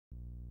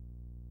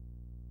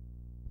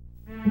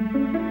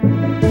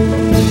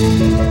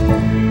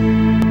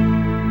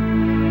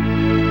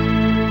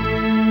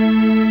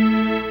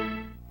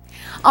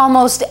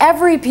Almost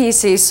every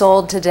PC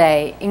sold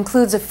today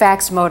includes a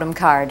fax modem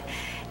card.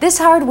 This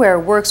hardware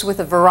works with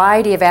a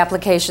variety of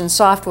application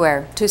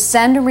software to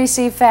send and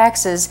receive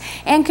faxes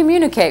and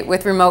communicate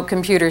with remote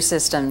computer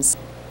systems.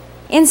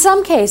 In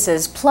some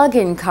cases,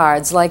 plug-in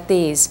cards like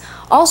these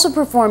also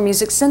perform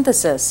music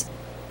synthesis.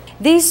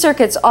 These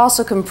circuits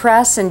also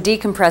compress and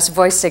decompress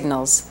voice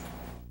signals.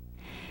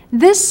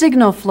 This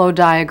signal flow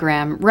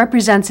diagram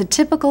represents a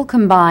typical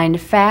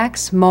combined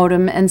fax,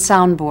 modem, and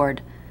soundboard.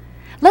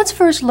 Let's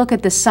first look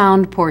at the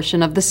sound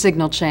portion of the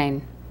signal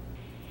chain.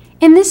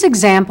 In this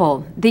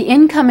example, the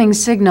incoming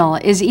signal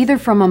is either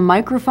from a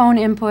microphone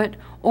input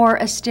or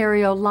a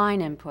stereo line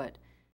input.